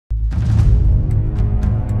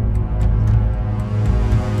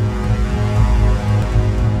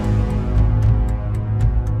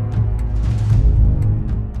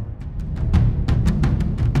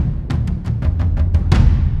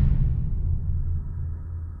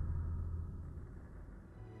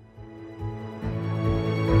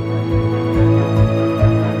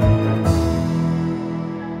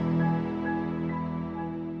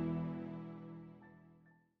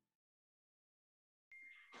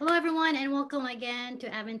Hello, everyone, and welcome again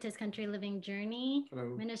to Adventist Country Living Journey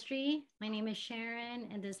Hello. Ministry. My name is Sharon,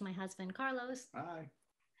 and this is my husband, Carlos. Hi.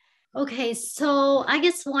 Okay, so I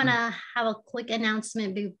just want to have a quick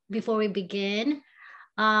announcement before we begin.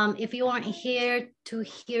 If you aren't here to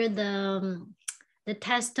hear the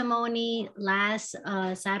testimony last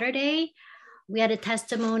Saturday, we had a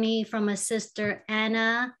testimony from a sister,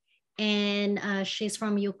 Anna, and she's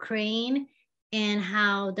from Ukraine, and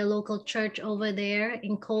how the local church over there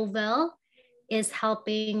in Colville is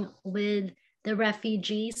helping with the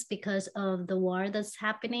refugees because of the war that's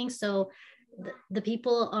happening. So the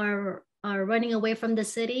people are running away from the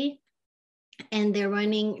city and they're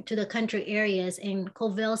running to the country areas. And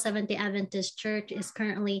Colville Seventh-day Adventist Church is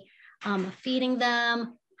currently feeding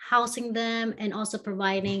them, housing them, and also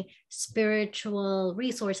providing spiritual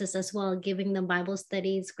resources as well, giving them Bible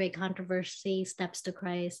studies, Great Controversy, Steps to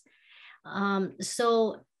Christ.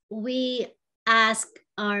 So we ask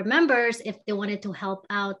our members if they wanted to help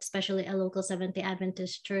out, especially a local Seventh-day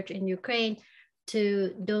Adventist church in Ukraine,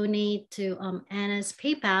 to donate to Anna's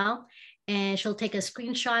PayPal, and she'll take a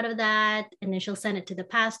screenshot of that, and then she'll send it to the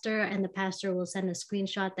pastor, and the pastor will send a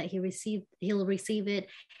screenshot that he'll receive it,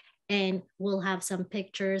 and we'll have some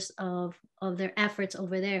pictures of their efforts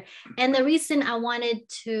over there. And the reason I wanted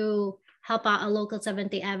to help out a local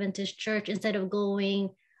Seventh-day Adventist church instead of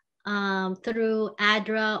going through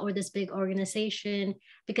ADRA or this big organization,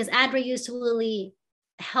 because ADRA usually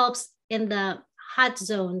helps in the hot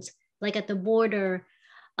zones, like at the border.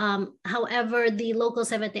 However, the local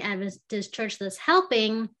Seventh-day Adventist church that's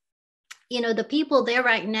helping, the people there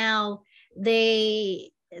right now,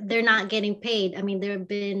 they're not getting paid. I mean, they've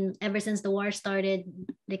been, ever since the war started,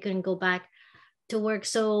 they couldn't go back to work.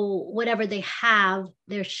 So whatever they have,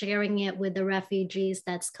 they're sharing it with the refugees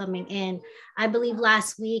that's coming in. I believe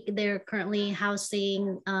last week they're currently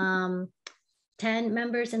housing 10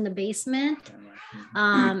 members in the basement.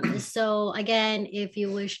 So again, if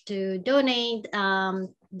you wish to donate,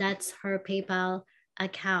 that's her PayPal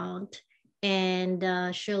account,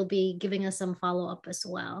 and she'll be giving us some follow-up as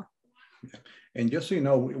well. And just so you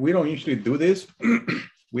know, we don't usually do this.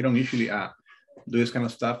 We don't usually do this kind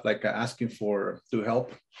of stuff, like asking to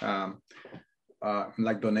help,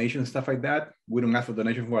 like donations, stuff like that. We don't ask for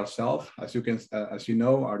donation for ourselves. As you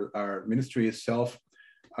know, our ministry is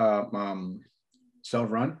self-run,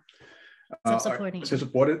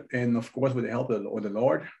 self-supported, and of course with the help of the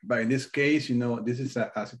Lord. But in this case, this is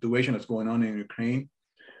a situation that's going on in Ukraine,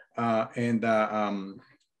 and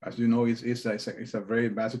as you know, it's a very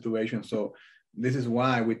bad situation. So this is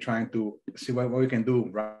why we're trying to see what we can do,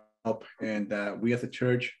 right? Help. And we as a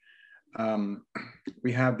church,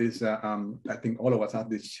 we have this, I think all of us have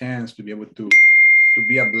this chance to be able to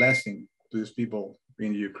be a blessing to these people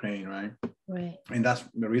in Ukraine, right? Right. And that's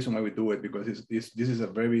the reason why we do it, because this is a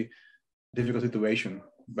very difficult situation,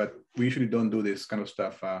 but we usually don't do this kind of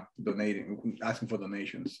stuff, asking for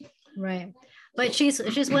donations. Right. But she's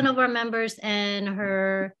one of our members, and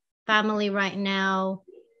her family right now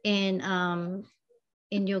in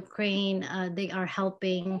Ukraine, they are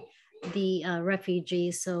helping the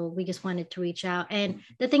refugees. So we just wanted to reach out. And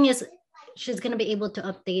the thing is, she's going to be able to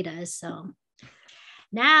update us. So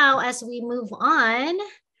now, as we move on,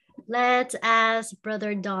 let's ask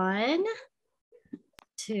Brother Don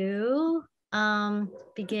to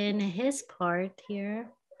begin his part here.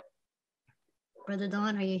 Brother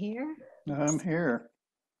Don, are you here? I'm here.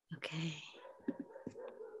 Okay.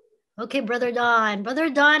 Okay, Brother Don. Brother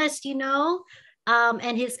Don, as you know,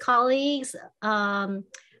 and his colleagues,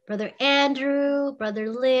 Brother Andrew, Brother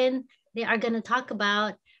Lynn, they are going to talk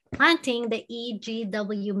about planting the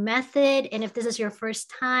EGW method. And if this is your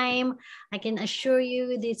first time, I can assure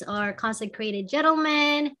you these are consecrated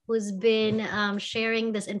gentlemen who's been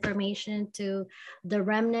sharing this information to the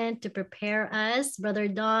remnant to prepare us. Brother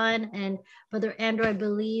Don and Brother Andrew, I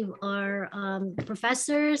believe, are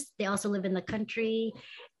professors. They also live in the country.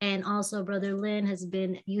 And also Brother Lynn has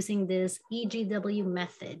been using this EGW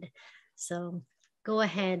method. So go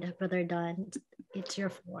ahead, Brother Don. It's your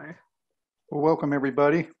floor. Well, welcome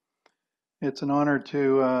everybody. It's an honor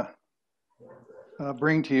to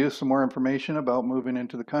bring to you some more information about moving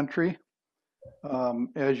into the country.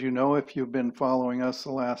 As you know, if you've been following us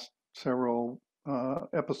the last several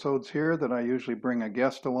episodes here, that I usually bring a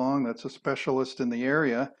guest along that's a specialist in the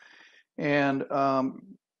area. And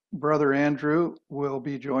Brother Andrew will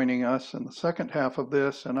be joining us in the second half of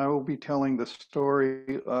this, and I will be telling the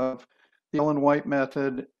story of the Ellen White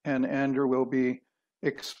method, and Andrew will be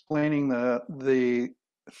explaining the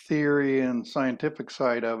theory and scientific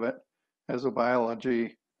side of it as a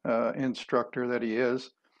biology instructor that he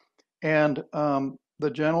is. And The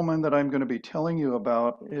gentleman that I'm going to be telling you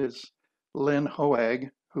about is Lynn Hoag,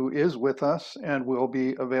 who is with us and will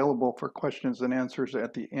be available for questions and answers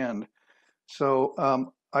at the end. So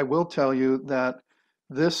I will tell you that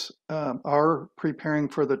this, our Preparing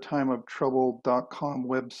for the Time of Trouble.com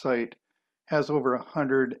website has over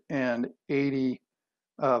 180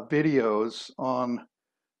 videos on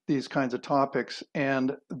these kinds of topics.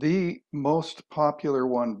 And the most popular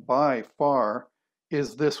one by far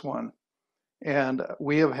is this one. And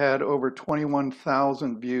we have had over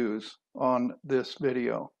 21,000 views on this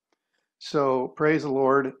video. So praise the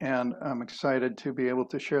Lord, and I'm excited to be able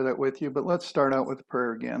to share that with you. But let's start out with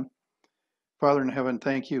prayer again. Father in heaven,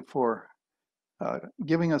 thank you for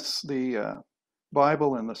giving us the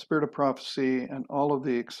Bible and the spirit of prophecy and all of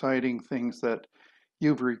the exciting things that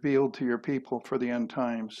you've revealed to your people for the end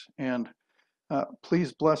times. And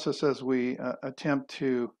please bless us as we attempt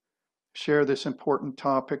to share this important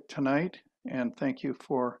topic tonight. And thank you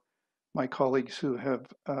for my colleagues who have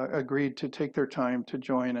agreed to take their time to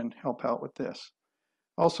join and help out with this.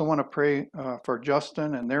 I also want to pray for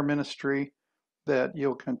Justin and their ministry, that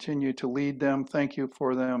you'll continue to lead them. Thank you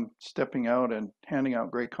for them stepping out and handing out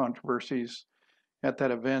great controversies at that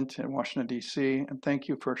event in Washington, D.C. And thank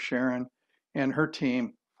you for Sharon and her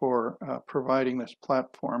team for providing this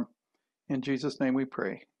platform. In Jesus' name we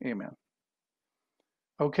pray. Amen.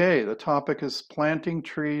 Okay, the topic is planting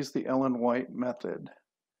trees, the Ellen White method.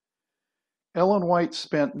 Ellen White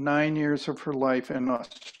spent 9 years of her life in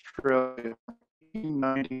Australia,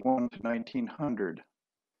 1891 to 1900,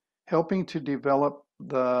 helping to develop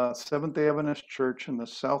the Seventh-day Adventist Church in the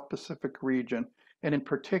South Pacific region, and in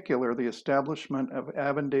particular, the establishment of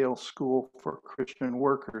Avondale School for Christian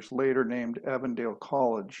Workers, later named Avondale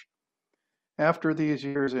College. After these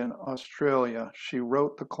years in Australia, she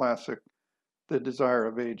wrote the classic, The Desire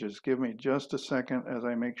of Ages. Give me just a second as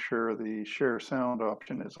I make sure the share sound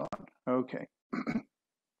option is on. Okay.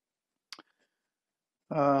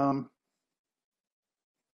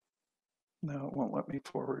 No, it won't let me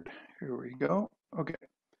forward. Here we go. Okay.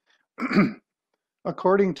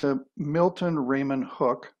 According to Milton Raymond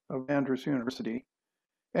Hook of Andrews University,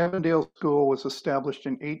 Avondale School was established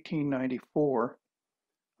in 1894,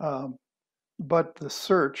 but the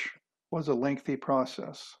search was a lengthy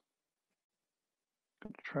process. I'm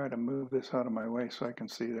going to try to move this out of my way so I can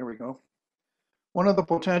see. There we go. One of the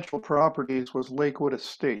potential properties was Lakewood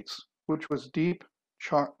Estates, which has deep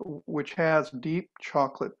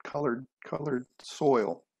chocolate colored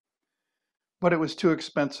soil, but it was too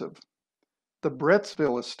expensive. The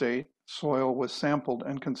Brettsville Estate soil was sampled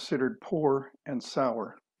and considered poor and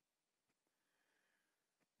sour.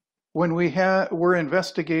 When we were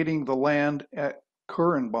investigating the land at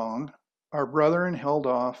Currenbong, our brethren held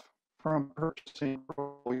off from purchasing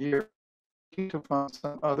for a year to find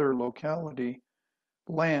some other locality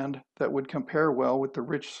land that would compare well with the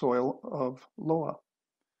rich soil of Loa.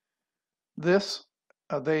 This,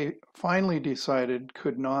 they finally decided,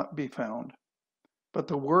 could not be found. But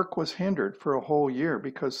the work was hindered for a whole year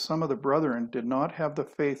because some of the brethren did not have the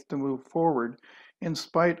faith to move forward in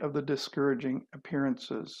spite of the discouraging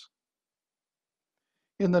appearances.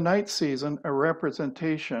 In the night season, a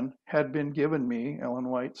representation had been given me, Ellen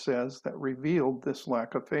White says, that revealed this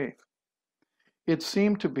lack of faith. It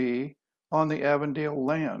seemed to be on the Avondale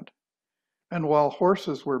land, and while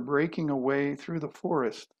horses were breaking away through the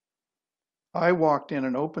forest, I walked in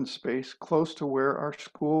an open space close to where our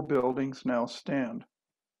school buildings now stand.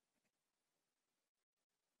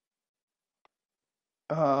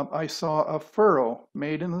 I saw a furrow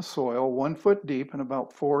made in the soil 1 foot deep and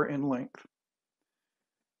about 4 in length.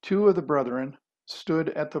 2 of the brethren stood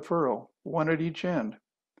at the furrow, 1 at each end.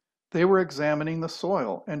 They were examining the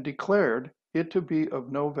soil and declared it to be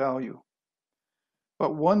of no value.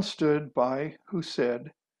 But one stood by who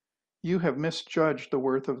said, "You have misjudged the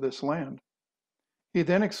worth of this land." He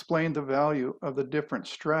then explained the value of the different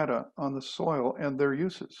strata on the soil and their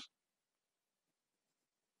uses.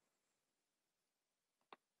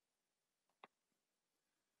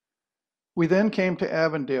 We then came to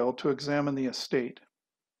Avondale to examine the estate.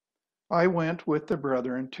 I went with the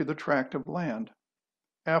brethren to the tract of land.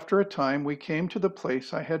 After a time, we came to the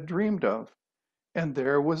place I had dreamed of, and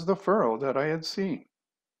there was the furrow that I had seen.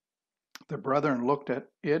 The brethren looked at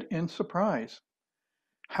it in surprise.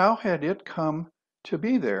 How had it come to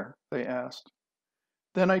be there? They asked.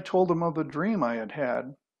 Then I told them of the dream I had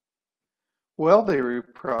had. Well, they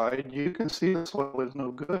replied, you can see the soil is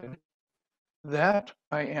no good. That,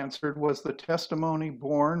 I answered, was the testimony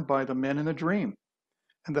borne by the men in the dream,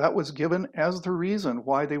 and that was given as the reason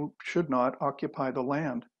why they should not occupy the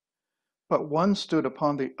land. But one stood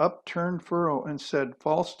upon the upturned furrow and said,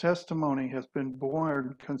 false testimony has been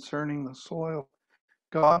borne concerning the soil.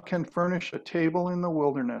 God can furnish a table in the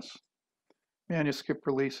wilderness. Manuscript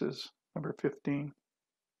releases, number 15.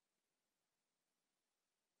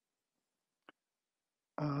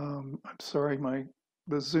 I'm sorry,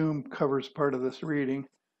 the Zoom covers part of this reading.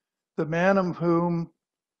 The man of whom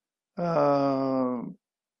told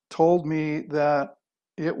me that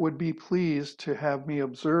it would be pleased to have me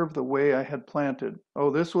observe the way I had planted.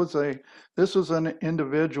 Oh, this was an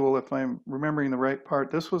individual, if I'm remembering the right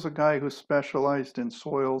part. This was a guy who specialized in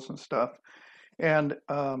soils and stuff. And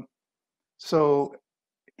so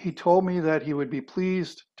he told me that he would be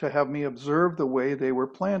pleased to have me observe the way they were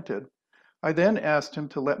planted. I then asked him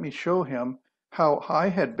to let me show him how I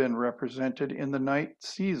had been represented in the night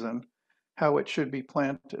season, how it should be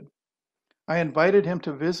planted. I invited him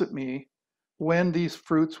to visit me when these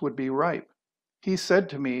fruits would be ripe. He said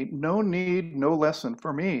to me, no need, no lesson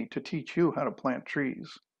for me to teach you how to plant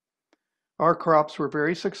trees. Our crops were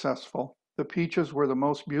very successful. The peaches were the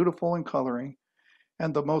most beautiful in coloring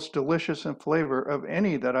and the most delicious in flavor of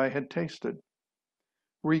any that I had tasted.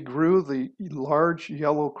 We grew the large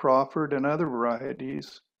yellow Crawford and other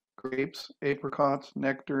varieties, grapes, apricots,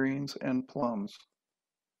 nectarines, and plums.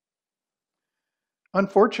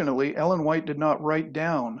 Unfortunately, Ellen White did not write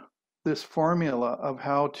down this formula of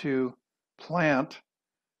how to plant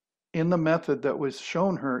in the method that was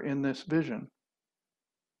shown her in this vision.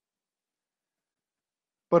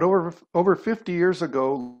 But over 50 years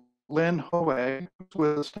ago, Lynn Hoag, who's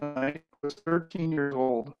with us tonight, was 13 years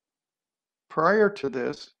old. Prior to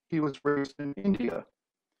this, he was raised in India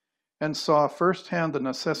and saw firsthand the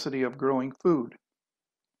necessity of growing food.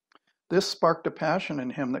 This sparked a passion in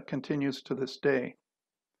him that continues to this day.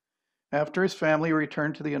 After his family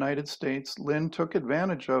returned to the United States, Lynn took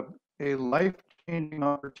advantage of a life-changing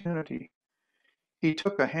opportunity. He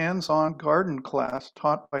took a hands-on garden class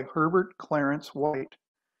taught by Herbert Clarence White.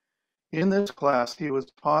 In this class, he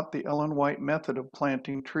was taught the Ellen White method of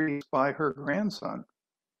planting trees by her grandson.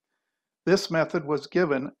 This method was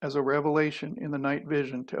given as a revelation in the night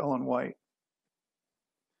vision to Ellen White.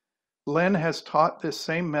 Len has taught this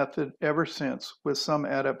same method ever since, with some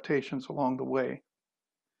adaptations along the way.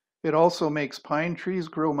 It also makes pine trees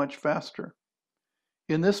grow much faster.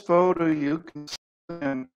 In this photo, you can see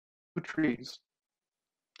two trees.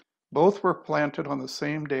 Both were planted on the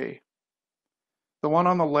same day. The one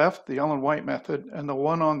on the left, the Ellen White method, and the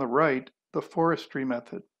one on the right, the forestry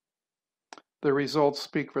method. The results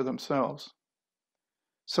speak for themselves.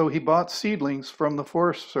 So he bought seedlings from the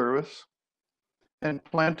Forest Service and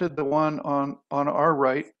planted the one on our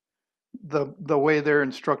right the way they're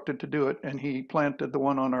instructed to do it, and he planted the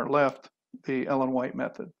one on our left, the Ellen White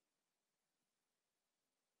method.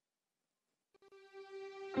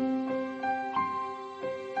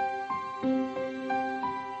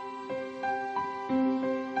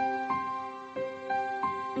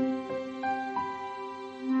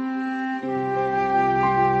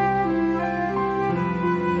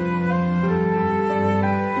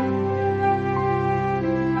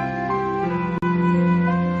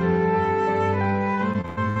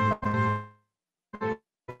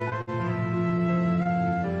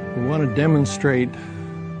 We want to demonstrate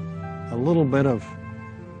a little bit of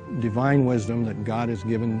divine wisdom that God has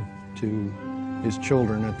given to his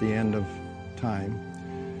children at the end of time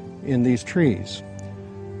in these trees.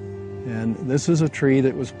 And this is a tree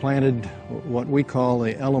that was planted what we call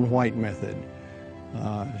the Ellen White method.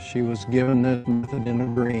 She was given this method in a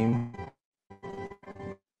dream,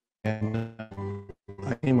 and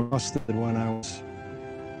I came across it when I was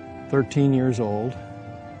 13 years old.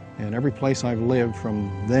 And every place I've lived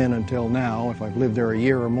from then until now, if I've lived there a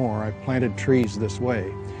year or more, I've planted trees this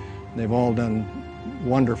way. They've all done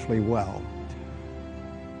wonderfully well.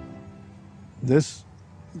 This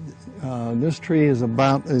tree is a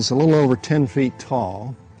little over 10 feet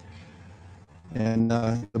tall, and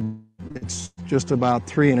it's just about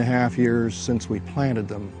 3.5 years since we planted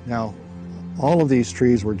them. Now, all of these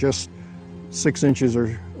trees were just 6 inches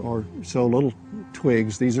or so little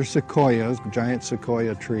twigs. These are sequoias, giant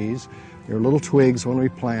sequoia trees. They're little twigs when we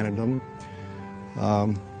planted them.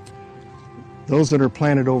 Those that are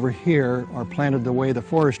planted over here are planted the way the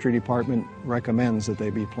forestry department recommends that they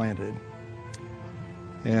be planted.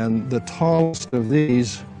 And the tallest of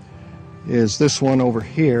these is this one over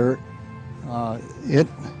here.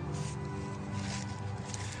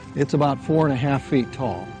 It's about 4.5 feet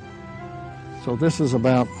tall. So this is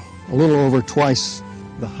about a little over twice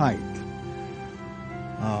the height.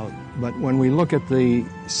 But when we look at the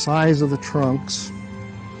size of the trunks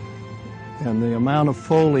and the amount of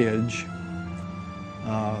foliage,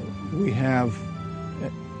 we have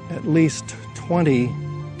at least 20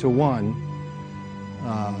 to 1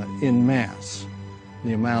 in mass,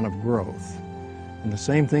 the amount of growth. And the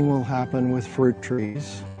same thing will happen with fruit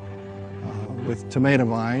trees, with tomato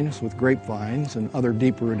vines, with grapevines, and other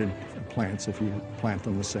deep-rooted plants if you plant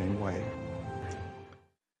them the same way.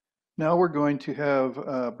 Now we're going to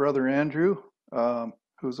have Brother Andrew,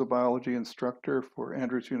 who's a biology instructor for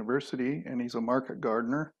Andrews University, and he's a market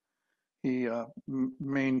gardener. He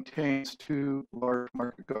maintains 2 large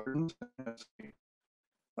market gardens and has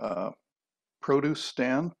a produce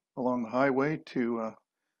stand along the highway to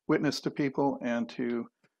witness to people and to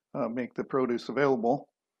make the produce available.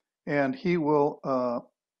 And he will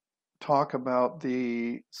talk about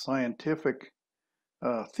the scientific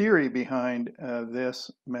theory behind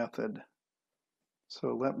this method.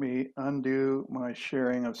 So let me undo my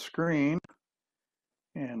sharing of screen.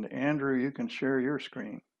 And Andrew, you can share your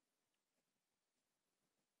screen.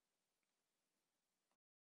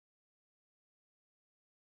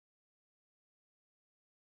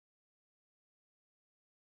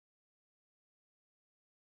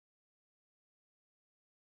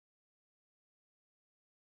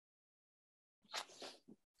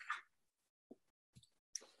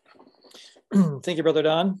 Thank you, Brother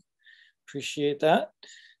Don. Appreciate that.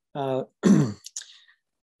 The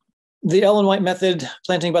Ellen White method,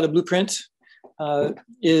 planting by the blueprint,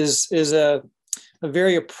 is a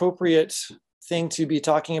very appropriate thing to be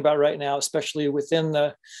talking about right now, especially within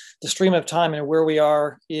the stream of time and where we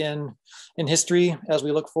are in history as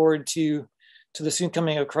we look forward to the soon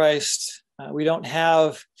coming of Christ. We don't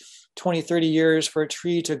have 20, 30 years for a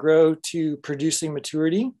tree to grow to producing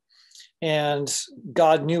maturity. And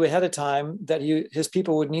God knew ahead of time that his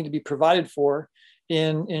people would need to be provided for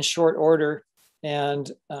in short order,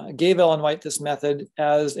 and gave Ellen White this method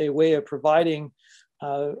as a way of providing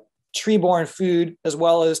tree-borne food, as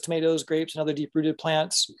well as tomatoes, grapes, and other deep-rooted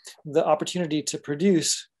plants, the opportunity to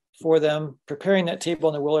produce for them, preparing that table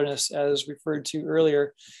in the wilderness, as referred to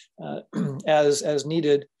earlier, as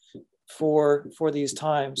needed for these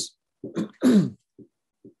times.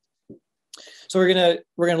 So we're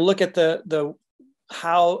gonna look at the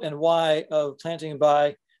how and why of planting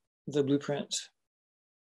by the blueprint.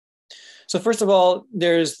 So first of all,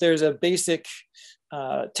 there's a basic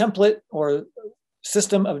template or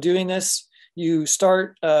system of doing this. You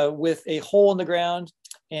start with a hole in the ground,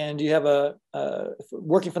 and you have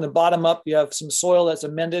working from the bottom up, you have some soil that's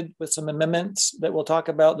amended with some amendments that we'll talk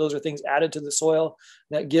about. Those are things added to the soil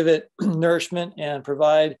that give it nourishment and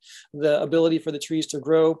provide the ability for the trees to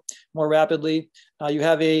grow more rapidly. You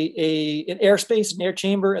have an airspace, an air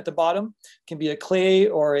chamber at the bottom. It can be a clay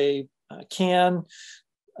or a can,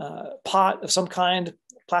 pot of some kind,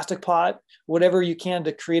 plastic pot, whatever you can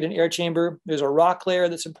to create an air chamber. There's a rock layer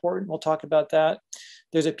that's important. We'll talk about that.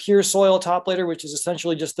 There's a pure soil top layer, which is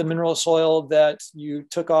essentially just the mineral soil that you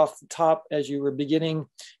took off the top as you were beginning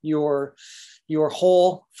your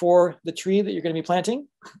hole for the tree that you're going to be planting.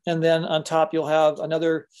 And then on top, you'll have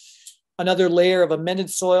another layer of amended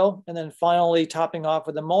soil. And then finally topping off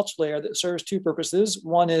with a mulch layer that serves 2 purposes.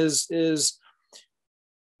 One is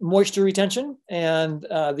moisture retention, and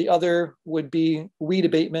the other would be weed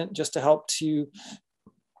abatement, just to help to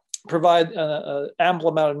provide an ample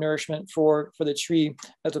amount of nourishment for the tree,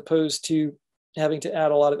 as opposed to having to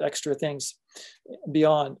add a lot of extra things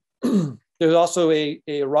beyond. There's also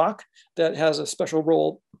a rock that has a special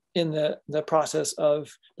role in the process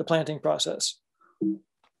of the planting process.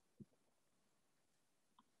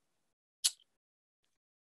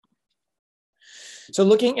 So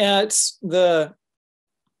looking at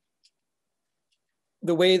the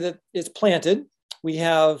way that it's planted, we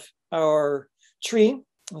have our tree.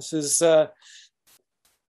 This is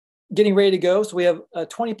getting ready to go. So we have a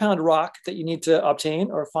 20-pound rock that you need to obtain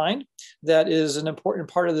or find. That is an important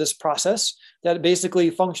part of this process, that basically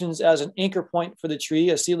functions as an anchor point for the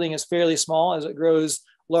tree. A seedling is fairly small. As it grows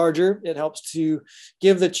larger, it helps to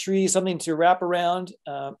give the tree something to wrap around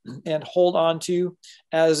and hold on to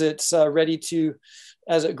as it's ready to,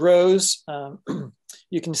 as it grows.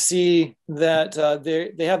 You can see that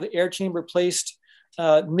they have the air chamber placed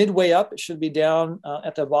midway up. It should be down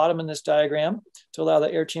at the bottom in this diagram to allow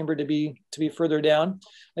the air chamber to be further down.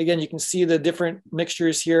 Again, you can see the different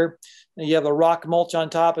mixtures here. And you have a rock mulch on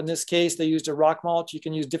top. In this case, they used a rock mulch. You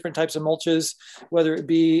can use different types of mulches, whether it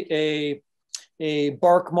be a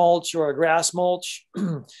bark mulch or a grass mulch.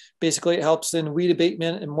 Basically, it helps in weed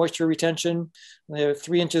abatement and moisture retention. And they have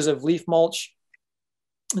 3 inches of leaf mulch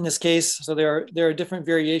in this case. So there are different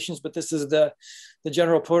variations, but this is the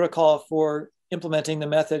general protocol for implementing the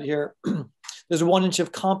method here. There's 1 inch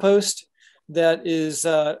of compost that is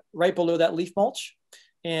right below that leaf mulch.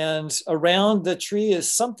 and around the tree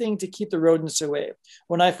is something to keep the rodents away.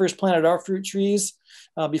 When I first planted our fruit trees,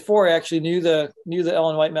 before I actually knew the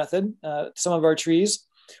Ellen White method, some of our trees,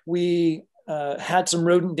 we had some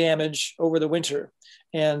rodent damage over the winter.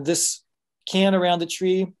 And this can around the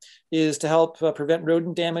tree is to help prevent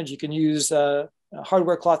rodent damage. You can use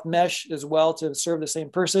hardware cloth mesh as well to serve the same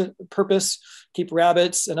purpose, keep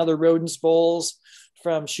rabbits and other rodents, voles,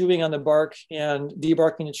 from chewing on the bark and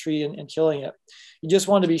debarking the tree and killing it. You just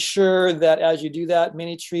want to be sure that as you do that,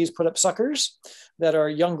 many trees put up suckers that are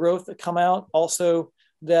young growth that come out. Also,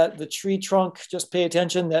 that the tree trunk, just pay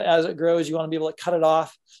attention that as it grows, you want to be able to cut it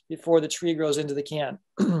off before the tree grows into the can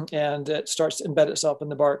and it starts to embed itself in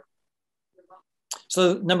the bark.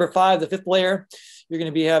 So number 5, the 5th layer, you're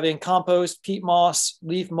going to be having compost, peat moss,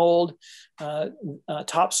 leaf mold,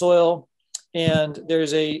 topsoil, and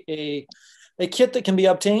there's a kit that can be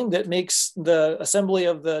obtained that makes the assembly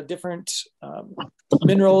of the different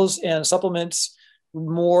minerals and supplements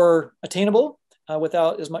more attainable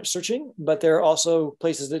without as much searching, but there are also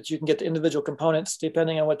places that you can get the individual components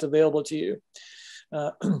depending on what's available to you.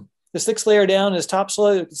 The 6th layer down is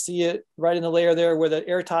topsoil. You can see it right in the layer there where the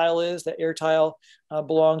air tile is. The air tile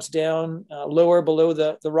belongs down lower below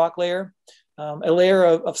the rock layer. A layer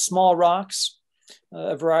of small rocks,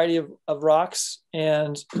 a variety of rocks.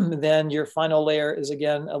 And then your final layer is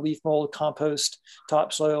again, a leaf mold, compost,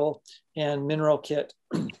 topsoil, and mineral kit.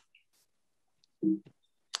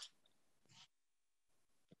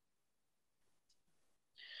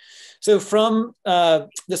 So from the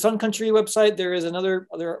Sun Country website, there is there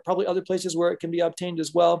are probably other places where it can be obtained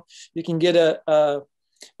as well. You can get a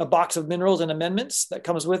box of minerals and amendments that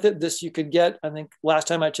comes with it. This you could get, I think last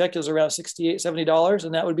time I checked, it was around $68, $70,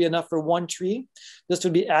 and that would be enough for one tree. This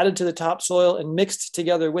would be added to the topsoil and mixed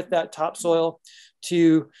together with that topsoil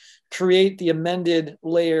to create the amended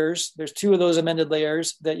layers. There's 2 of those amended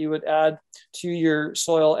layers that you would add to your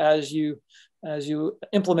soil as you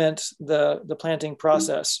implement the planting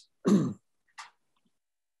process.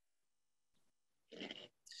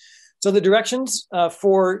 So the directions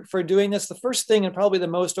for doing this, the first thing and probably the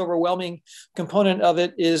most overwhelming component of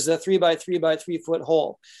it is a 3 by 3 by 3 foot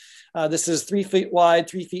hole. This is 3 feet wide,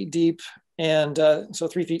 3 feet deep, and so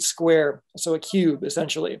 3 feet square, so a cube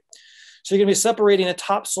essentially. So you're going to be separating the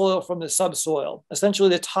topsoil from the subsoil. Essentially,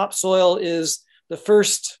 the topsoil is the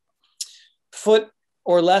first foot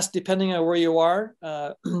or less, depending on where you are.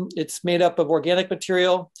 It's made up of organic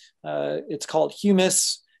material. It's called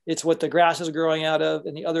humus. It's what the grass is growing out of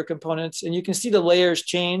and the other components. And you can see the layers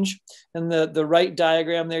change. In the right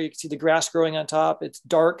diagram there, you can see the grass growing on top. It's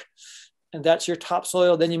dark, and that's your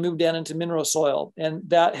topsoil. Then you move down into mineral soil, and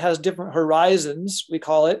that has different horizons, we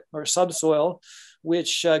call it, or subsoil,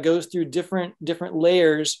 which goes through different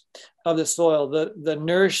layers of the soil. The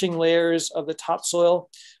nourishing layers of the topsoil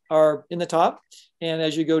are in the top. And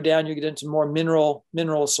as you go down, you get into more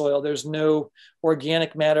mineral soil. There's no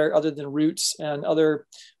organic matter other than roots and other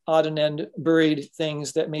odd and end buried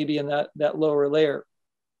things that may be in that lower layer.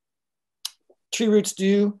 Tree roots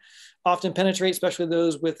do often penetrate, especially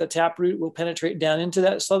those with a taproot will penetrate down into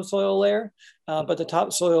that subsoil layer. But the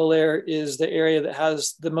topsoil layer is the area that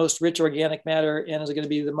has the most rich organic matter and is going to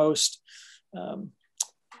be the most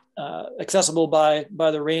accessible by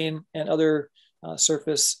the rain and other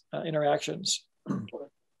surface interactions.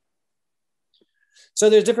 So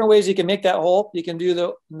there's different ways you can make that hole. You can do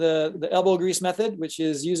the elbow grease method, which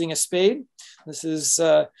is using a spade. This is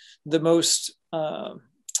the most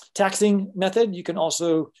taxing method. You can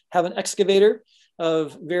also have an excavator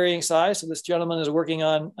of varying size. So this gentleman is working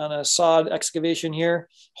on a sod excavation here,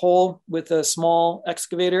 hole with a small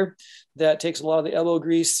excavator that takes a lot of the elbow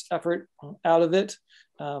grease effort out of it.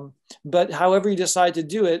 But however you decide to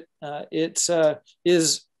do it, it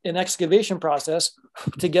is an excavation process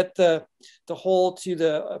to get the hole to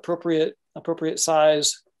the appropriate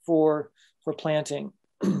size for planting.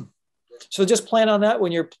 So just plan on that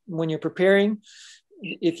when you're preparing.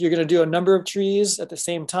 If you're going to do a number of trees at the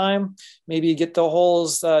same time, maybe get the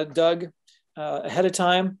holes dug ahead of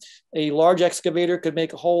time. A large excavator could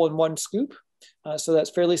make a hole in one scoop, so that's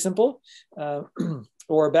fairly simple,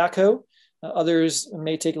 or a backhoe. Others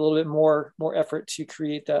may take a little bit more effort to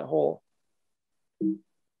create that hole.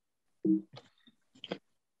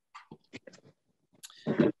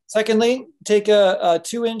 Secondly, take a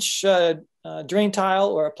 2-inch drain tile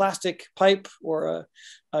or a plastic pipe or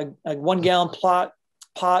a 1 gallon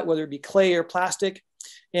pot, whether it be clay or plastic.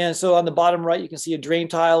 And so on the bottom right, you can see a drain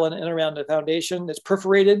tile and around the foundation that's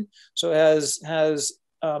perforated. So it has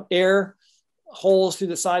air holes through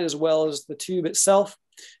the side as well as the tube itself.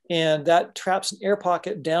 And that traps an air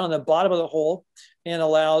pocket down on the bottom of the hole and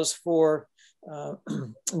allows for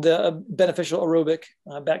the beneficial aerobic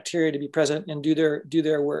bacteria to be present and do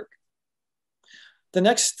their work. The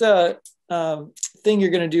next thing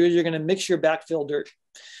you're going to do is you're going to mix your backfill dirt.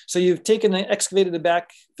 So you've taken and excavated the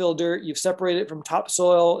backfill dirt, you've separated it from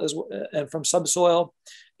topsoil and from subsoil,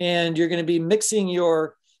 and you're going to be mixing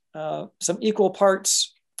your some equal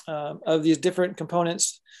parts of these different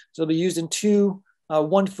components. So they'll be used in two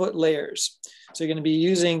 1 foot layers. So you're going to be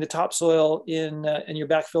using the topsoil in your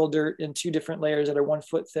backfill dirt in 2 different layers that are 1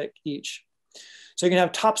 foot thick each. So you're going to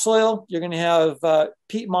have topsoil, you're going to have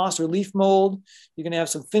peat moss or leaf mold, you're going to have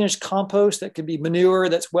some finished compost that could be manure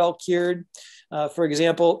that's well cured. For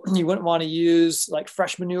example, you wouldn't want to use like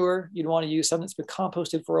fresh manure, you'd want to use something that's been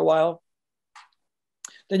composted for a while.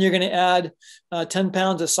 Then you're going to add 10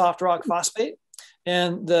 pounds of soft rock phosphate.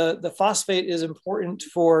 And the phosphate is important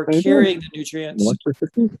for carrying the nutrients.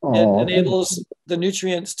 It enables the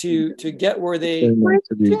nutrients to get where they need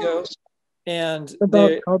to go, and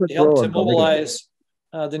they help to mobilize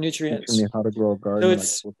the nutrients. How to grow a garden, so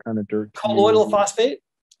it's like what kind of dirt colloidal phosphate.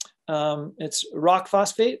 It's rock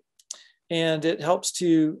phosphate, and it helps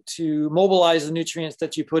to mobilize the nutrients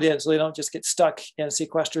that you put in, so they don't just get stuck and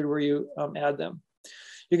sequestered where you add them.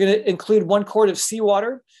 You're going to include 1 quart of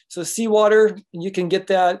seawater. So seawater, you can get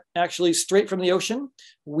that actually straight from the ocean.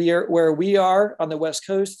 Where we are on the West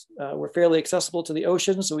Coast, we're fairly accessible to the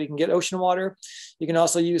ocean, so we can get ocean water. You can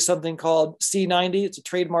also use something called C90. It's a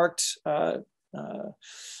trademarked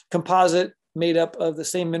composite made up of the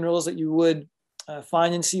same minerals that you would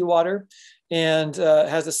find in seawater, and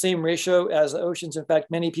has the same ratio as the oceans. In fact,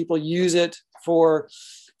 many people use it for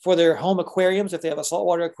their home aquariums. If they have a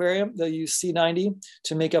saltwater aquarium, they'll use C90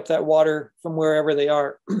 to make up that water from wherever they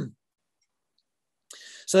are.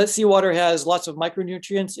 So that seawater has lots of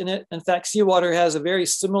micronutrients in it. In fact, seawater has a very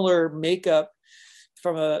similar makeup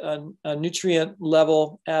from a nutrient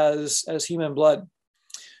level as human blood.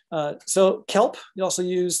 So kelp, you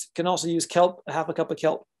can also use kelp, a 1/2 cup of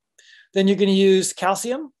kelp. Then you're going to use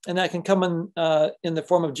calcium, and that can come in the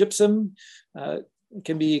form of gypsum. It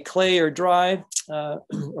can be clay or dry,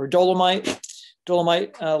 or dolomite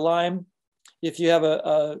lime, if you have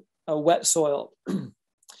a wet soil.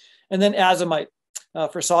 And then azomite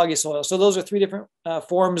for soggy soil. So those are 3 different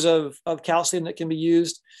forms of calcium that can be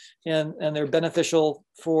used, and they're beneficial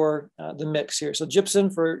for the mix here. So gypsum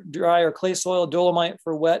for dry or clay soil, dolomite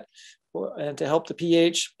for wet, and to help the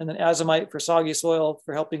pH, and then azomite for soggy soil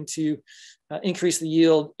for helping to increase the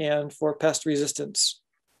yield and for pest resistance.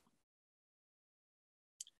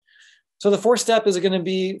 So the 4th step is going to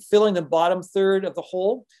be filling the bottom 1/3 of the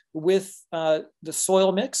hole with the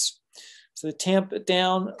soil mix. So tamp it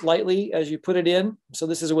down lightly as you put it in. So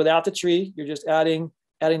this is without the tree. You're just adding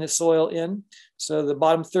the soil in. So the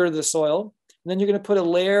bottom 1/3 of the soil. And then you're going to put a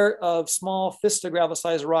layer of small fist to gravel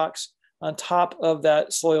sized rocks on top of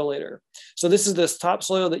that soil layer. So this is this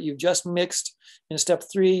topsoil that you've just mixed. In step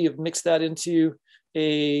 3, you've mixed that into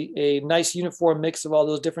a nice uniform mix of all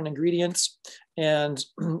those different ingredients. And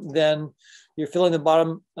then you're filling the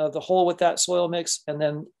bottom of the hole with that soil mix. And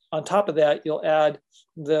then on top of that, you'll add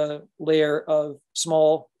the layer of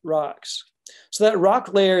small rocks. So that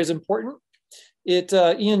rock layer is important.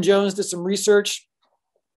 Ian Jones did some research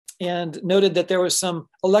and noted that there was some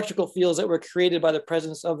electrical fields that were created by the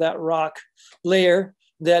presence of that rock layer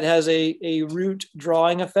that has a root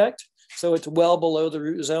drawing effect. So it's well below the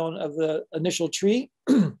root zone of the initial tree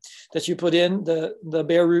that you put in, the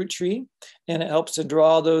bare root tree, and it helps to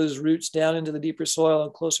draw those roots down into the deeper soil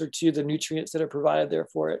and closer to the nutrients that are provided there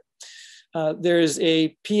for it. There's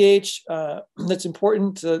a pH that's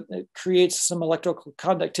important. It creates some electrical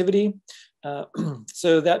conductivity.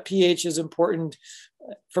 So that pH is important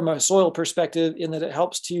from a soil perspective in that it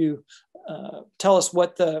helps to tell us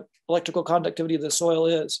what the electrical conductivity of the soil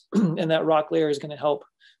is, and that rock layer is going to help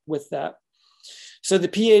with that. So the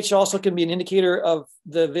pH also can be an indicator of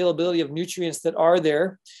the availability of nutrients that are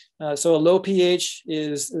there. So a low pH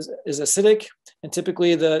is acidic, and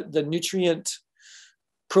typically the nutrient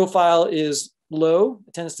profile is low.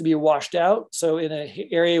 It tends to be washed out. So in an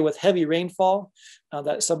area with heavy rainfall,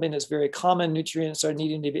 that's something that's very common. Nutrients are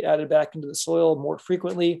needing to be added back into the soil more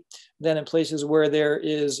frequently than in places where there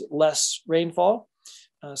is less rainfall.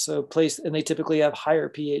 And they typically have higher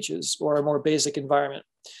pHs or a more basic environment.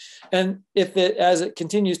 And as it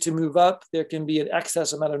continues to move up, there can be an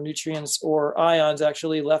excess amount of nutrients or ions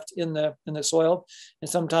actually left in the soil. And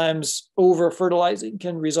sometimes over fertilizing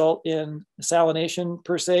can result in salination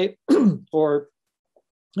per se, or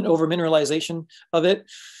an over mineralization of it.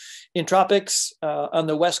 In tropics on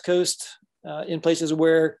the West Coast, in places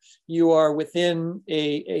where you are within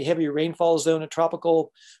a heavy rainfall zone, a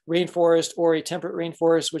tropical rainforest or a temperate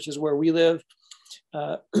rainforest, which is where we live.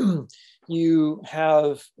 You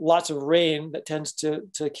have lots of rain that tends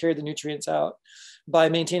to carry the nutrients out. By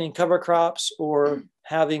maintaining cover crops or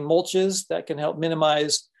having mulches, that can help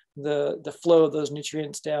minimize the flow of those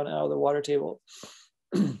nutrients down out of the water table.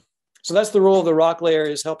 So that's the role of the rock layer,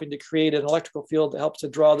 is helping to create an electrical field that helps to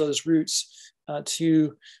draw those roots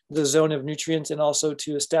to the zone of nutrients, and also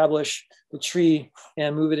to establish the tree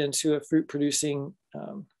and move it into a fruit producing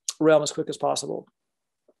realm as quick as possible.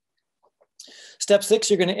 Step 6,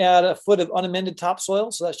 you're going to add a foot of unamended topsoil.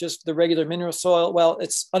 So that's just the regular mineral soil. Well,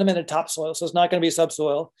 it's unamended topsoil, so it's not going to be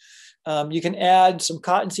subsoil. You can add some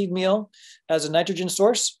cottonseed meal as a nitrogen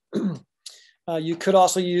source. You could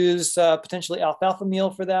also use potentially alfalfa meal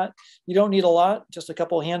for that. You don't need a lot, just a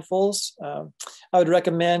couple of handfuls. I would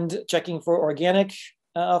recommend checking for organic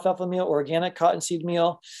alfalfa meal, organic cottonseed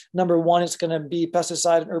meal. Number 1, it's going to be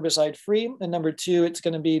pesticide and herbicide free. And number 2, it's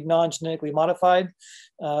going to be non-genetically modified.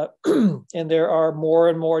 And there are more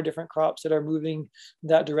and more different crops that are moving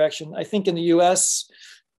that direction. I think in the US,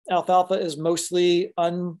 alfalfa is mostly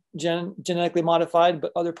genetically modified,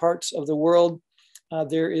 but other parts of the world,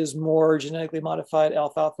 there is more genetically modified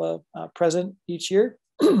alfalfa present each year.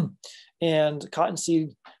 And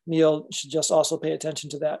cottonseed meal should just also pay attention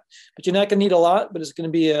to that. But you're not going to need a lot, but it's going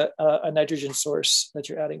to be a nitrogen source that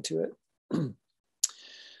you're adding to it.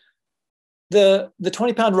 The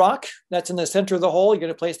 20-pound rock that's in the center of the hole, you're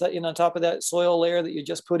going to place that in on top of that soil layer that you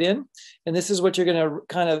just put in. And this is what you're going to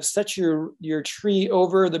kind of set your tree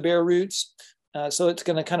over the bare roots. So it's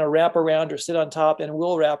going to kind of wrap around or sit on top, and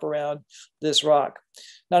will wrap around this rock.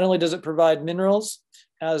 Not only does it provide minerals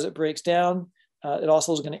as it breaks down, it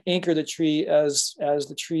also is going to anchor the tree as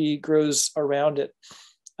the tree grows around it.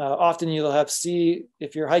 Often you'll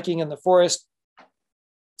if you're hiking in the forest,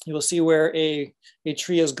 you will see where a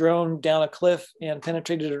tree has grown down a cliff and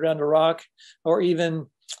penetrated around a rock, or even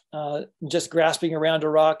just grasping around a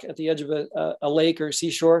rock at the edge of a lake or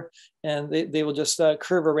seashore, and they will just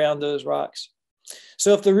curve around those rocks.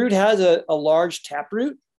 So if the root has a large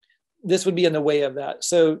taproot, this would be in the way of that.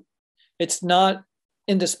 So it's not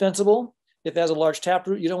indispensable. If it has a large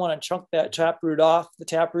taproot, you don't want to chunk that taproot off. The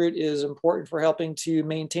taproot is important for helping to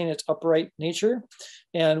maintain its upright nature,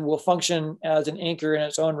 and will function as an anchor in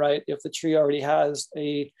its own right if the tree already has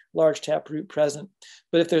a large taproot present.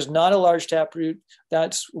 But if there's not a large taproot,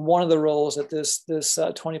 that's one of the roles that this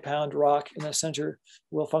 20-pound rock in the center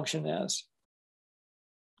will function as.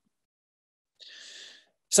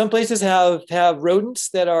 Some places have rodents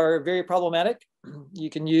that are very problematic. You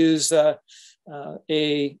can use a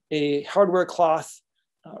hardware cloth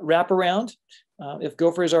wraparound. If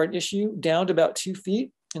gophers are an issue, down to about 2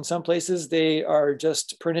 feet. In some places, they are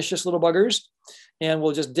just pernicious little buggers, and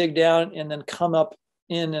will just dig down and then come up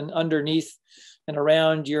in and underneath and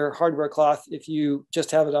around your hardware cloth if you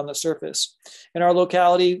just have it on the surface. In our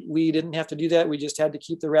locality, we didn't have to do that. We just had to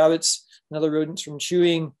keep the rabbits and other rodents from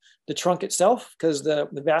chewing the trunk itself, because the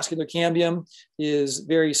vascular cambium is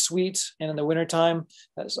very sweet. And in the wintertime,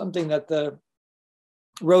 that's something that the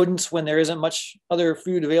rodents, when there isn't much other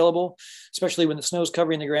food available, especially when the snow is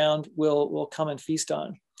covering the ground, will come and feast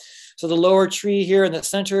on. So the lower tree here in the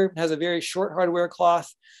center has a very short hardware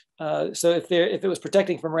cloth. So if it was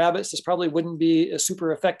protecting from rabbits, this probably wouldn't be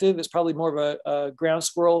super effective. It's probably more of a ground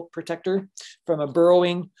squirrel protector from a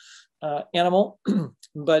burrowing animal.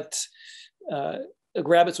 But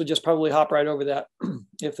rabbits would just probably hop right over that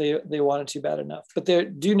if they wanted to bad enough. But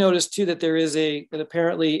do notice too that there is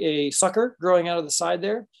apparently a sucker growing out of the side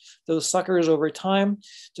there. Those suckers over time,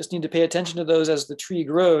 just need to pay attention to those as the tree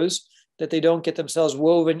grows, that they don't get themselves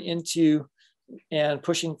woven into and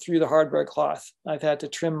pushing through the hardware cloth. I've had to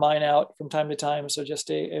trim mine out from time to time, so just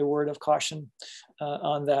a word of caution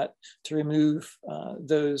on that, to remove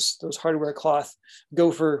those hardware cloth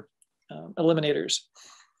gopher eliminators.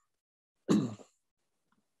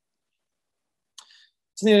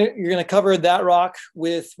 So you're going to cover that rock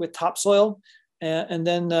with topsoil, and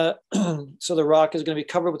then so the rock is going to be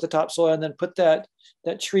covered with the topsoil, and then put that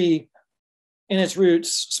tree in its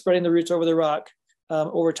roots, spreading the roots over the rock,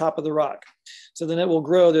 over top of the rock. So then it will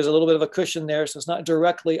grow. There's a little bit of a cushion there, so it's not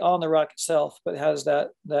directly on the rock itself, but it has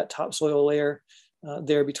that topsoil layer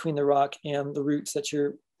there between the rock and the roots that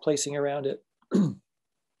you're placing around it.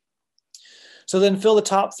 So then fill the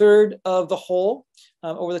top third of the hole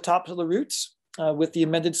over the tops of the roots with the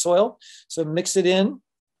amended soil. So mix it in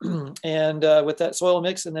and with that soil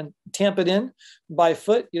mix, and then tamp it in by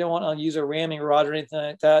foot. You don't want to use a ramming rod or anything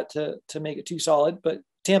like that to make it too solid, but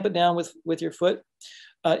tamp it down with your foot.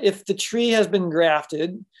 If the tree has been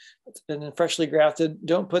grafted, and then freshly grafted,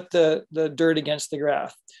 don't put the dirt against the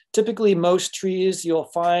graft. Typically, most trees, you'll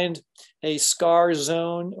find a scar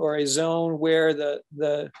zone or a zone where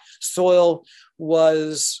the soil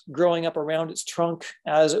was growing up around its trunk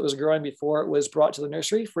as it was growing before it was brought to the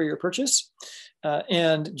nursery for your purchase.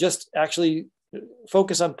 And just actually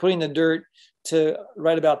focus on putting the dirt to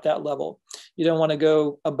right about that level. You don't want to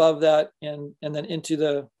go above that and then into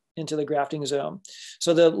the grafting zone.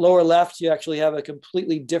 So the lower left, you actually have a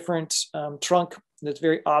completely different trunk that's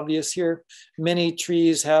very obvious here. Many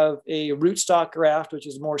trees have a rootstock graft, which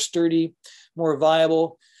is more sturdy, more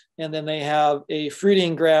viable. And then they have a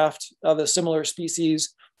fruiting graft of a similar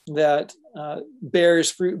species that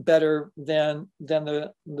bears fruit better than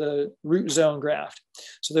the root zone graft.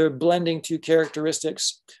 So they're blending two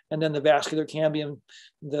characteristics. And then the vascular cambium,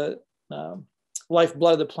 the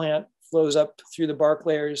lifeblood of the plant, flows up through the bark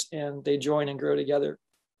layers and they join and grow together.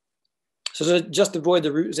 So just avoid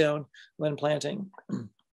the root zone when planting.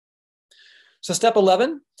 So step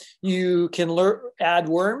 11, you can add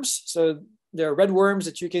worms. So there are red worms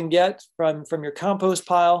that you can get from your compost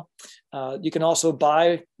pile. You can also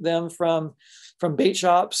buy them from bait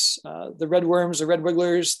shops. The red worms, the red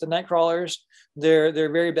wigglers, the night crawlers, they're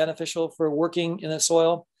very beneficial for working in the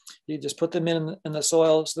soil. You just put them in the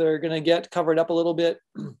soil. So they're going to get covered up a little bit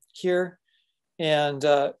here, and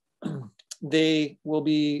they will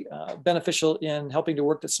be beneficial in helping to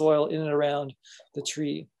work the soil in and around the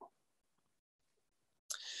tree.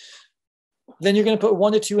 Then you're going to put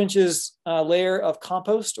 1 to 2 inches layer of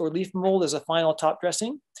compost or leaf mold as a final top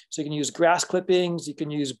dressing. So you can use grass clippings, you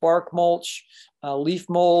can use bark mulch, leaf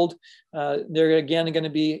mold. They're again going to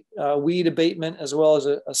be weed abatement as well as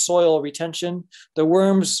a soil retention. The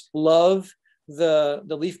worms love the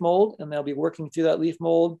leaf mold, and they'll be working through that leaf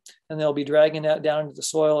mold, and they'll be dragging that down into the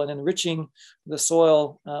soil and enriching the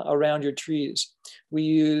soil around your trees. We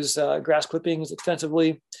use grass clippings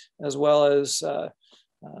extensively, as well as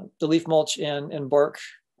the leaf mulch and bark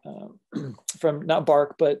from not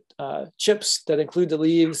bark, but chips that include the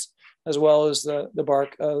leaves, as well as the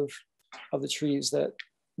bark of the trees that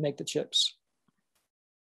make the chips.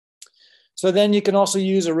 So then you can also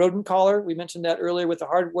use a rodent collar. We mentioned that earlier with the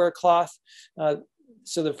hardware cloth.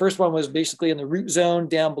 So the first one was basically in the root zone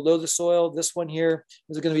down below the soil. This one here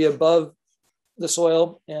is going to be above the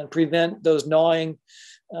soil and prevent those gnawing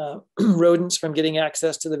rodents from getting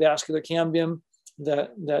access to the vascular cambium,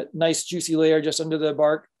 that nice juicy layer just under the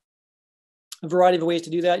bark. A variety of ways to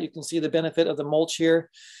do that. You can see the benefit of the mulch here,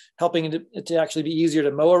 helping it to actually be easier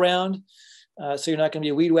to mow around. So you're not going to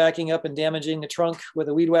be weed whacking up and damaging the trunk with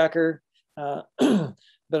a weed whacker.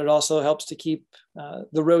 But it also helps to keep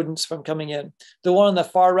the rodents from coming in. The one on the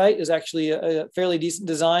far right is actually a fairly decent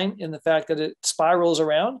design in the fact that it spirals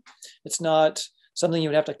around. It's not something you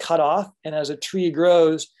would have to cut off. And as a tree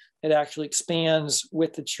grows, it actually expands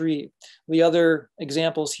with the tree. The other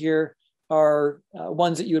examples here are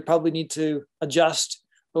ones that you would probably need to adjust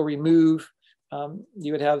or remove.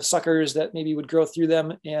 You would have suckers that maybe would grow through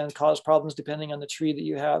them and cause problems depending on the tree that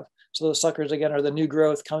you have. So those suckers, again, are the new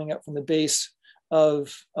growth coming up from the base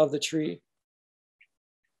of the tree.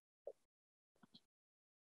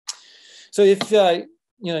 So if you're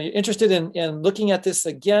interested in looking at this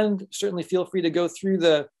again, certainly feel free to go through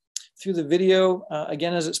the video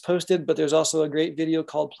again as it's posted, but there's also a great video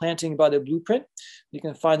called Planting by the Blueprint. You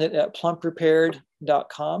can find it at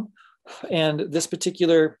plumprepared.com. And this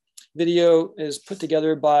particular video is put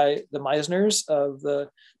together by the Meisners of the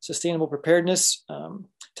Sustainable Preparedness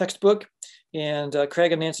textbook, and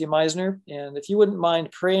Craig and Nancy Meisner. And if you wouldn't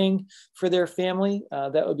mind praying for their family,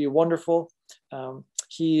 that would be wonderful.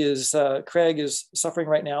 Craig is suffering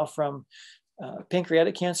right now from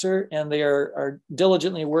pancreatic cancer, and they are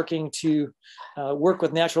diligently working to work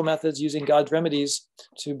with natural methods using God's remedies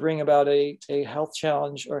to bring about a health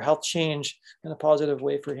challenge or health change in a positive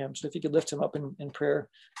way for him. So if you could lift him up in prayer,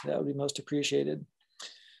 that would be most appreciated.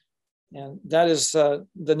 And that is the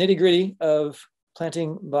nitty-gritty of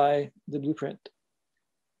Planting by the Blueprint.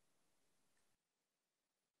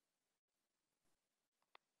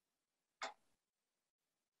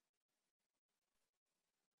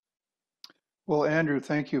 Well, Andrew,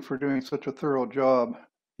 thank you for doing such a thorough job.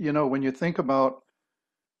 You know, when you think about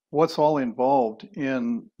what's all involved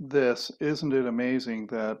in this, isn't it amazing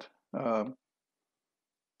that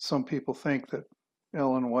some people think that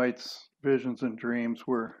Ellen White's visions and dreams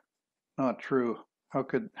were not true? How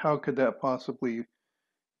could that possibly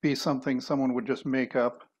be something someone would just make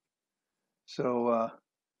up? So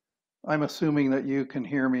I'm assuming that you can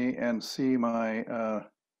hear me and see my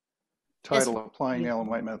title, Yes. Applying the Ellen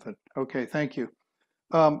White Method. Okay, thank you.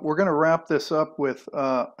 We're going to wrap this up with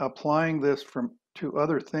applying this from to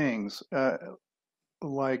other things.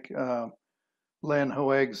 Like Len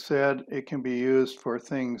Hoeg said, it can be used for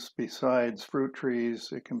things besides fruit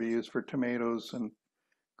trees. It can be used for tomatoes and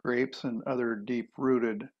grapes and other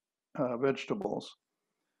deep-rooted vegetables.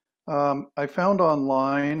 I found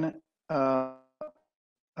online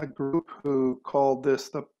a group who called this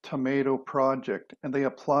the Tomato Project, and they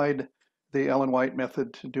applied the Ellen White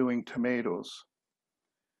method to doing tomatoes.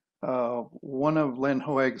 One of Len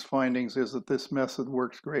Hoeg's findings is that this method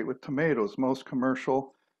works great with tomatoes. Most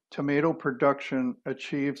commercial tomato production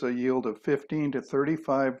achieves a yield of 15 to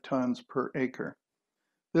 35 tons per acre.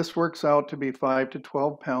 This works out to be 5 to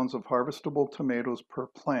 12 pounds of harvestable tomatoes per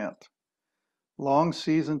plant. Long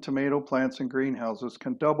season tomato plants in greenhouses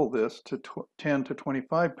can double this to 10 to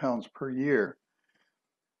 25 pounds per year.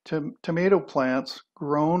 Tomato plants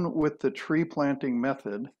grown with the tree planting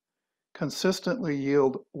method consistently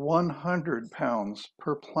yield 100 pounds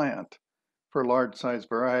per plant for large size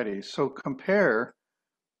varieties. So compare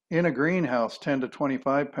in a greenhouse 10 to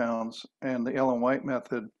 25 pounds and the Ellen White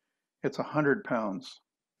method, it's 100 pounds.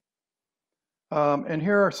 And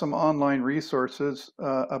here are some online resources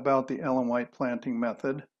about the Ellen White planting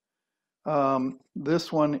method.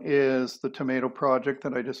 This one is the Tomato Project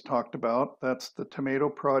that I just talked about. That's the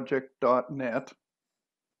tomatoproject.net.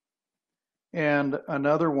 And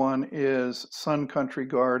another one is Sun Country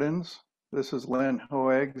Gardens. This is Len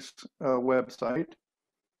Hoeg's website.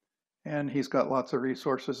 And he's got lots of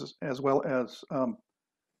resources as well as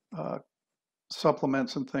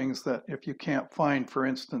supplements and things that if you can't find, for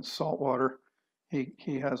instance, salt water,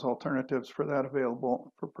 he has alternatives for that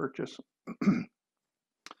available for purchase.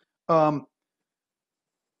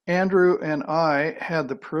 Andrew and I had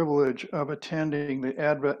the privilege of attending the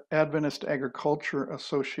Adventist Agriculture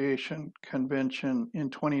Association convention in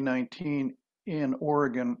 2019 in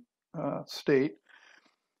Oregon State.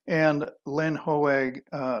 And Len Hoeg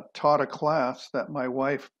taught a class that my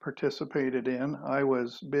wife participated in. I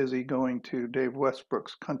was busy going to Dave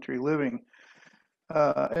Westbrook's Country Living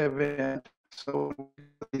event. So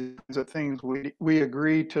these are things we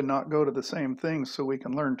agree to not go to the same things so we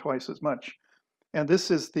can learn twice as much. And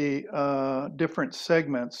this is the different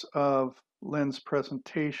segments of Len's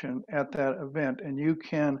presentation at that event. And you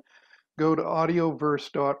can go to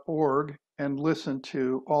audioverse.org and listen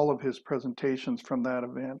to all of his presentations from that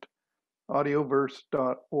event,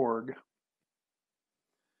 audioverse.org.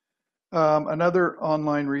 Another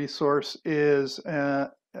online resource is a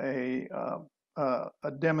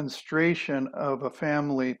demonstration of a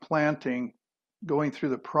family planting, going through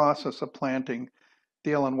the process of planting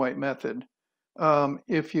the Ellen White method.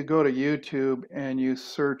 If you go to YouTube and you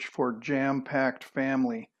search for Jam-Packed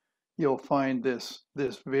Family, you'll find this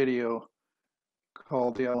video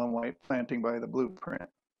called the Ellen White Planting by the Blueprint.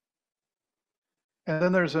 And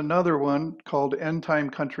then there's another one called End Time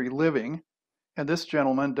Country Living. And this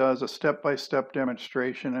gentleman does a step-by-step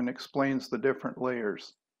demonstration and explains the different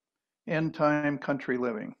layers. End Time Country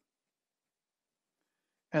Living.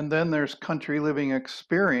 And then there's Country Living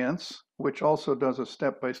Experience, which also does a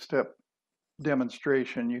step-by-step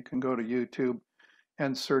demonstration. You can go to YouTube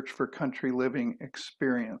and search for Country Living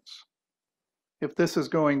Experience. If this is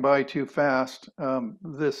going by too fast,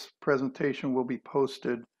 this presentation will be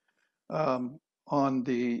posted on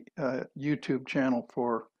the YouTube channel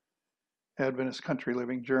for Adventist Country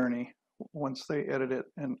Living Journey once they edit it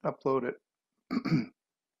and upload it.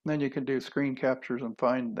 Then you can do screen captures and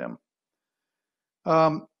find them.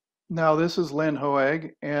 Now this is Len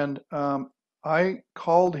Hoeg, and I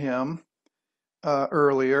called him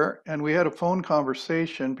earlier, and we had a phone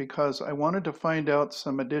conversation because I wanted to find out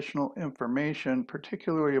some additional information,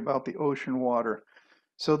 particularly about the ocean water.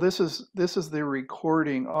 So this is the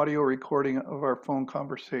recording, audio recording of our phone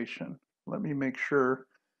conversation. Let me make sure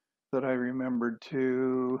that I remembered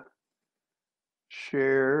to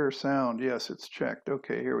share sound. Yes, it's checked.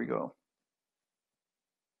 Okay, here we go.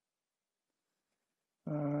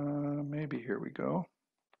 Maybe here we go.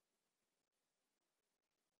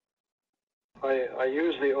 I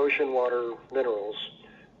use the ocean water minerals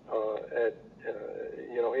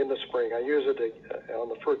in the spring. I use it on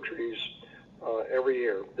the fruit trees every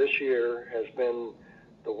year. This year has been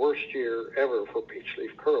the worst year ever for peach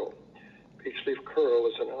leaf curl. Peach leaf curl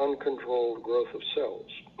is an uncontrolled growth of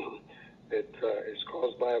cells. It is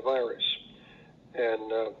caused by a virus.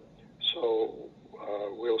 And so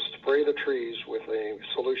we'll spray the trees with a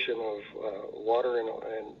solution of water and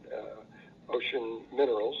ocean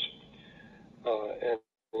minerals. And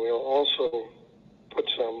we'll also put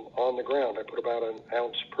some on the ground. I put about an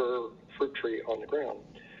ounce per fruit tree on the ground,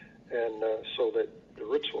 and so that the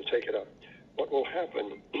roots will take it up. What will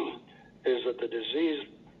happen is that the disease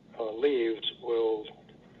leaves will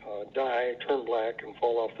die, turn black, and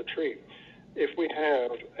fall off the tree. If we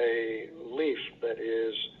have a leaf that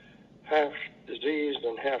is half diseased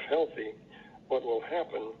and half healthy, what will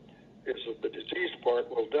happen is that the diseased part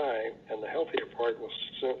will die and the healthier part will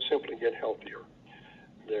simply get healthier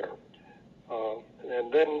there.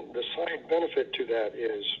 And then the side benefit to that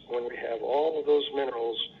is when we have all of those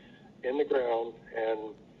minerals in the ground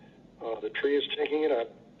and the tree is taking it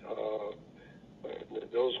up,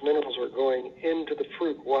 those minerals are going into the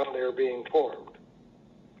fruit while they're being formed.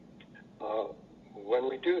 When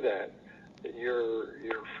we do that, your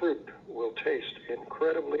fruit will taste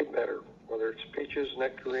incredibly better, whether it's peaches,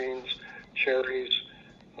 nectarines, cherries,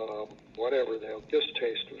 whatever. They'll just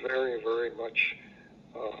taste very, very much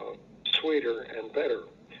sweeter and better.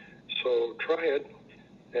 So try it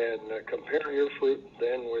and compare your fruit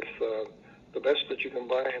then with the best that you can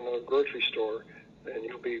buy in the grocery store, and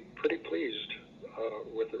you'll be pretty pleased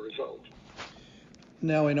with the result.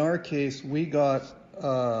 Now, in our case, we got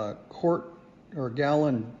quart or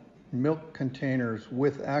gallon milk containers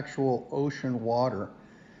with actual ocean water.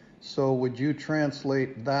 So would you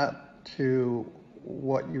translate that to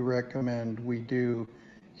what you recommend we do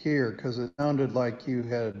here? Because it sounded like you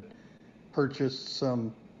had purchased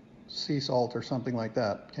some sea salt or something like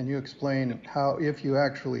that. Can you explain how, if you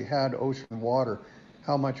actually had ocean water,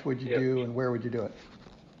 how much would you do and where would you do it?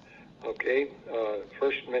 Okay,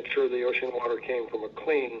 first make sure the ocean water came from a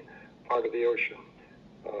clean part of the ocean.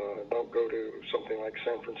 Don't go to something like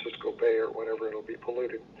San Francisco Bay or whatever, it'll be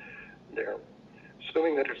polluted there.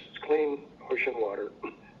 Assuming that it's clean ocean water,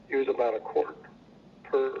 use about a quart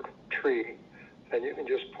per tree, and you can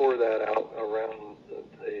just pour that out around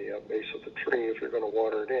the base of the tree if you're going to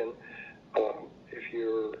water it in.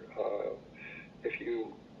 If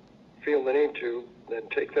you feel the need to, then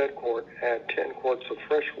take that quart, add 10 quarts of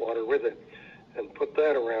fresh water with it, and put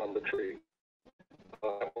that around the tree.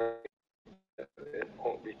 It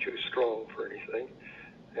won't be too strong for anything,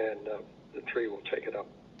 and the tree will take it up,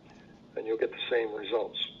 and you'll get the same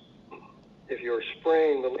results. If you're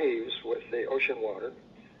spraying the leaves with the ocean water,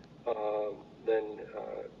 then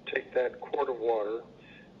take that quart of water.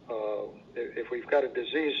 If we've got a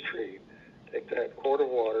diseased tree, take that quart of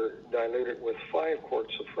water, dilute it with 5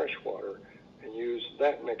 quarts of fresh water, and use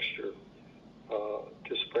that mixture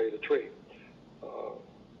to spray the tree.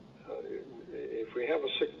 If we have a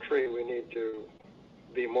sick tree, we need to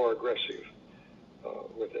be more aggressive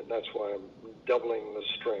with it. That's why I'm doubling the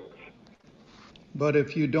strength. But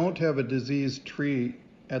if you don't have a diseased tree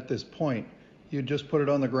at this point, you just put it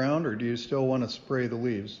on the ground, or do you still want to spray the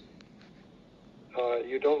leaves?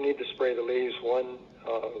 You don't need to spray the leaves.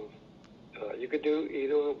 You could do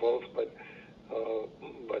either or both, but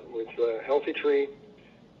with a healthy tree,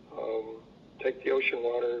 take the ocean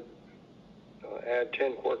water, add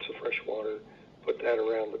 10 quarts of fresh water, put that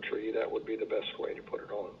around the tree. That would be the best way to put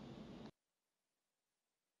it on.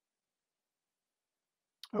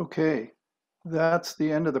 Okay, that's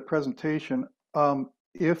the end of the presentation.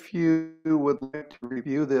 If you would like to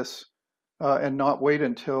review this and not wait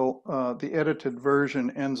until the edited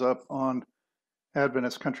version ends up on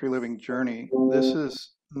Adventist Country Living Journey, this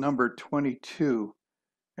is number 22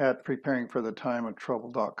 at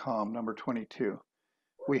preparingforthetimeoftrouble.com, number 22.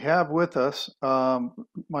 We have with us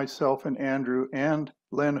myself and Andrew and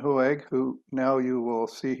Len Hoeg, who now you will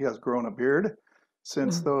see he has grown a beard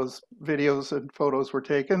since those videos and photos were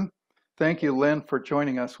taken. Thank you, Len, for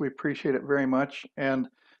joining us. We appreciate it very much. And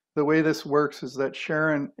the way this works is that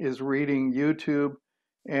Sharon is reading YouTube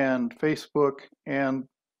and Facebook and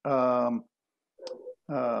our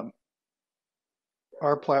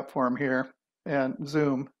platform here and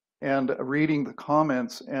Zoom, and reading the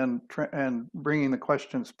comments and bringing the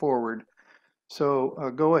questions forward.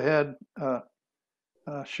 So go ahead,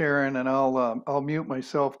 Sharon, and I'll mute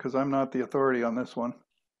myself because I'm not the authority on this one.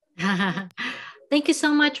 Thank you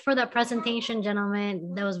so much for that presentation,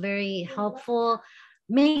 gentlemen. That was very helpful.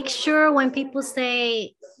 Make sure when people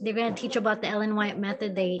say they're going to teach about the Ellen White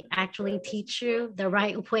method, they actually teach you the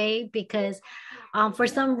right way, because for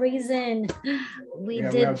some reason we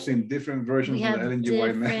have seen different versions of the Ellen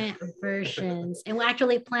White method. Different versions. And we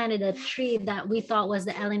actually planted a tree that we thought was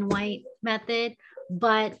the Ellen White method,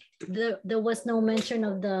 but there was no mention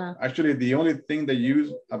of the... Actually, the only thing they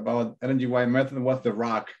used about Ellen G. White method was the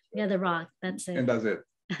rock. Yeah, the rock. That's it. And that's it.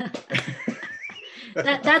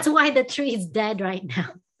 That's why the tree is dead right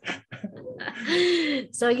now.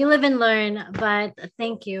 So you live and learn, but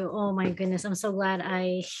thank you. Oh my goodness. I'm so glad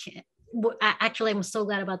I'm so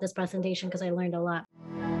glad about this presentation because I learned a lot.